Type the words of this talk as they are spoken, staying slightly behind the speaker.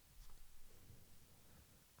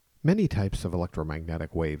Many types of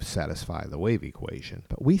electromagnetic waves satisfy the wave equation,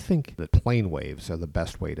 but we think that plane waves are the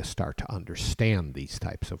best way to start to understand these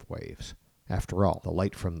types of waves. After all, the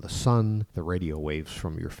light from the sun, the radio waves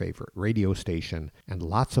from your favorite radio station, and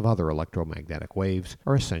lots of other electromagnetic waves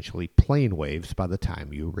are essentially plane waves by the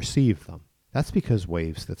time you receive them. That's because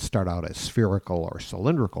waves that start out as spherical or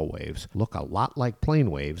cylindrical waves look a lot like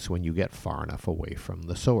plane waves when you get far enough away from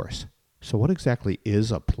the source. So what exactly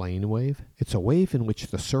is a plane wave? It's a wave in which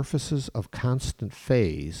the surfaces of constant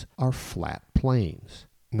phase are flat planes.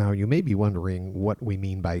 Now, you may be wondering what we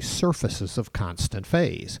mean by surfaces of constant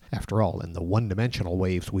phase. After all, in the one-dimensional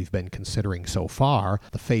waves we've been considering so far,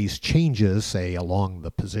 the phase changes, say, along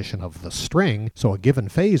the position of the string, so a given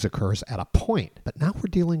phase occurs at a point. But now we're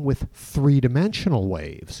dealing with three-dimensional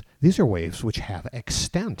waves. These are waves which have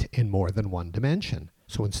extent in more than one dimension.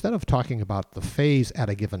 So instead of talking about the phase at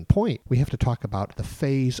a given point, we have to talk about the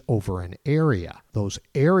phase over an area. Those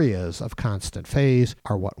areas of constant phase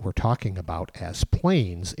are what we're talking about as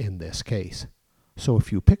planes in this case. So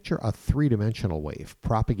if you picture a three-dimensional wave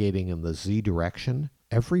propagating in the z direction,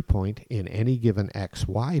 every point in any given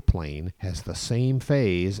xy plane has the same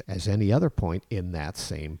phase as any other point in that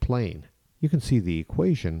same plane. You can see the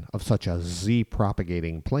equation of such a z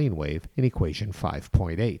propagating plane wave in equation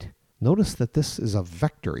 5.8. Notice that this is a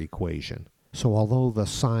vector equation. So although the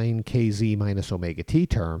sine kz minus omega t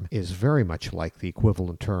term is very much like the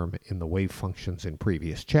equivalent term in the wave functions in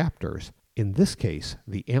previous chapters, in this case,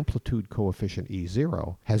 the amplitude coefficient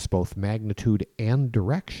E0 has both magnitude and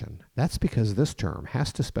direction. That's because this term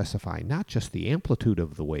has to specify not just the amplitude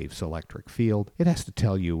of the wave's electric field, it has to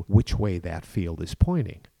tell you which way that field is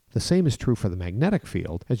pointing. The same is true for the magnetic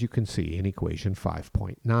field, as you can see in equation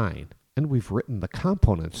 5.9. And we've written the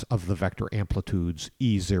components of the vector amplitudes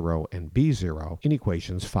E0 and B0 in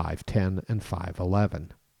equations 5.10 and 5.11.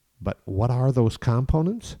 But what are those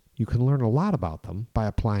components? You can learn a lot about them by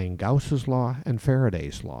applying Gauss's law and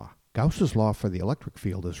Faraday's law. Gauss's law for the electric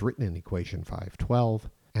field is written in equation 5.12,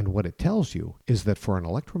 and what it tells you is that for an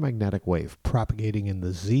electromagnetic wave propagating in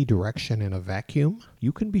the z direction in a vacuum,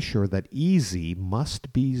 you can be sure that Ez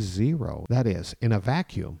must be zero. That is, in a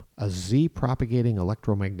vacuum, a z propagating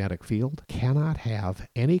electromagnetic field cannot have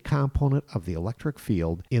any component of the electric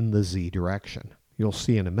field in the z direction. You'll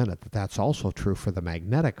see in a minute that that's also true for the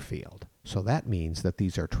magnetic field. So that means that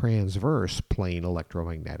these are transverse plane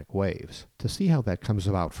electromagnetic waves. To see how that comes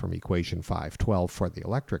about from equation 5.12 for the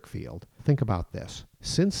electric field, think about this.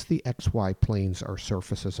 Since the xy planes are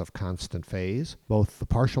surfaces of constant phase, both the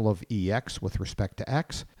partial of Ex with respect to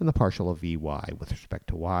x and the partial of Ey with respect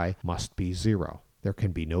to y must be zero. There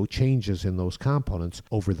can be no changes in those components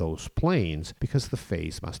over those planes because the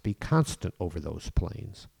phase must be constant over those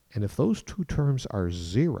planes. And if those two terms are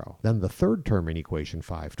zero, then the third term in equation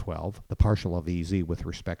 5.12, the partial of Ez with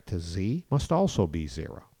respect to z, must also be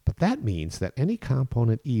zero. But that means that any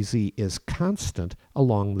component Ez is constant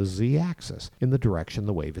along the z-axis in the direction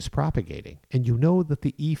the wave is propagating. And you know that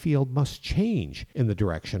the E field must change in the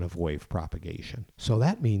direction of wave propagation. So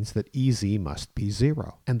that means that Ez must be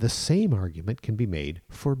zero. And the same argument can be made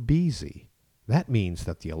for Bz. That means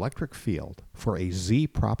that the electric field for a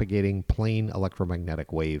z-propagating plane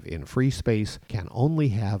electromagnetic wave in free space can only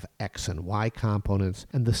have x and y components,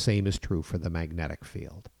 and the same is true for the magnetic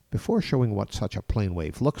field. Before showing what such a plane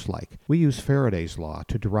wave looks like, we use Faraday's law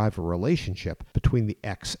to derive a relationship between the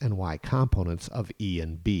x and y components of E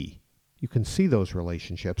and B. You can see those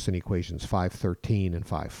relationships in equations 5.13 and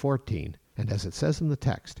 5.14, and as it says in the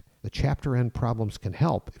text, the chapter-end problems can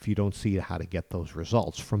help if you don't see how to get those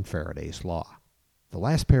results from Faraday's law. The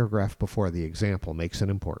last paragraph before the example makes an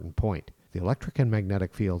important point. The electric and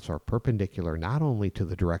magnetic fields are perpendicular not only to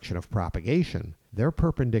the direction of propagation, they're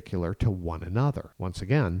perpendicular to one another. Once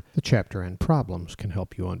again, the chapter-end problems can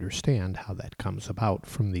help you understand how that comes about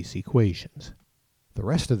from these equations. The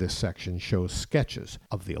rest of this section shows sketches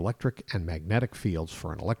of the electric and magnetic fields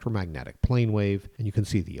for an electromagnetic plane wave, and you can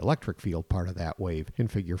see the electric field part of that wave in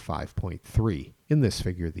figure 5.3. In this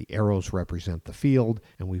figure, the arrows represent the field,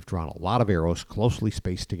 and we've drawn a lot of arrows closely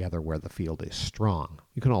spaced together where the field is strong.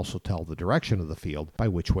 You can also tell the direction of the field by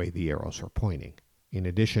which way the arrows are pointing. In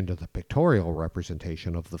addition to the pictorial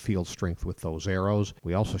representation of the field strength with those arrows,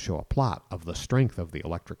 we also show a plot of the strength of the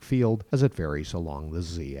electric field as it varies along the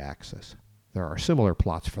z-axis. There are similar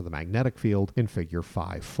plots for the magnetic field in figure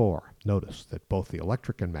 5.4. Notice that both the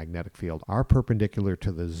electric and magnetic field are perpendicular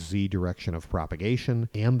to the z direction of propagation,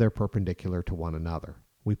 and they're perpendicular to one another.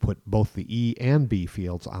 We put both the E and B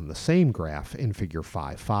fields on the same graph in figure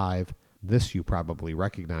 5.5, This you probably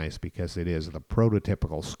recognize because it is the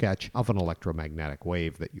prototypical sketch of an electromagnetic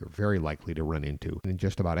wave that you're very likely to run into in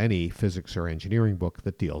just about any physics or engineering book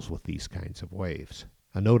that deals with these kinds of waves.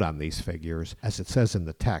 A note on these figures: as it says in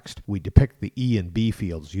the text, we depict the E and B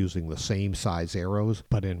fields using the same size arrows,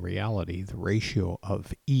 but in reality the ratio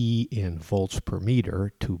of E in volts per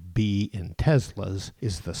meter to B in Teslas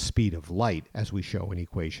is the speed of light, as we show in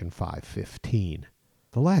equation 515.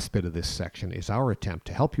 The last bit of this section is our attempt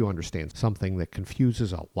to help you understand something that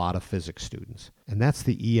confuses a lot of physics students, and that's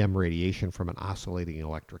the EM radiation from an oscillating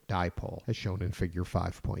electric dipole, as shown in figure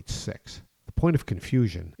 5.6. The point of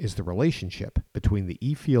confusion is the relationship between the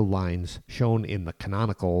E field lines shown in the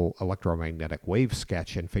canonical electromagnetic wave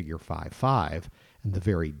sketch in figure 5.5 and the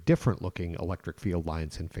very different looking electric field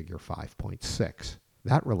lines in figure 5.6.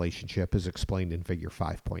 That relationship is explained in figure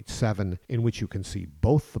 5.7, in which you can see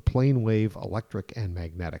both the plane wave electric and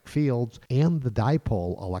magnetic fields and the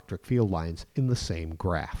dipole electric field lines in the same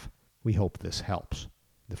graph. We hope this helps.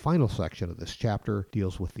 The final section of this chapter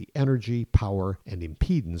deals with the energy, power, and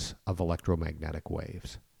impedance of electromagnetic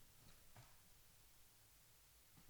waves.